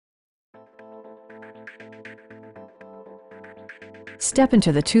Step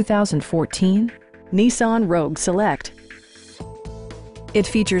into the 2014 Nissan Rogue Select. It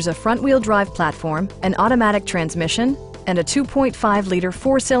features a front-wheel drive platform, an automatic transmission, and a 2.5-liter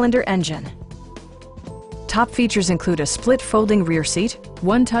four-cylinder engine. Top features include a split folding rear seat,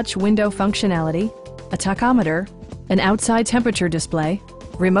 one-touch window functionality, a tachometer, an outside temperature display,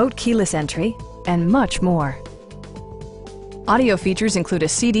 remote keyless entry, and much more. Audio features include a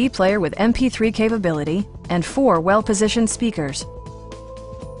CD player with MP3 capability and 4 well-positioned speakers.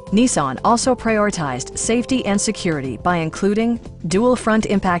 Nissan also prioritized safety and security by including dual front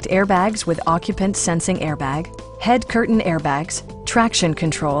impact airbags with occupant sensing airbag, head curtain airbags, traction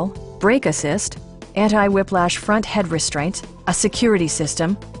control, brake assist, anti-whiplash front head restraints, a security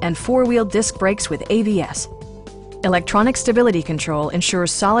system, and 4-wheel disc brakes with ABS. Electronic stability control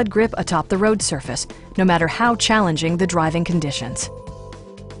ensures solid grip atop the road surface, no matter how challenging the driving conditions.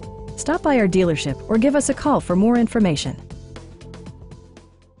 Stop by our dealership or give us a call for more information.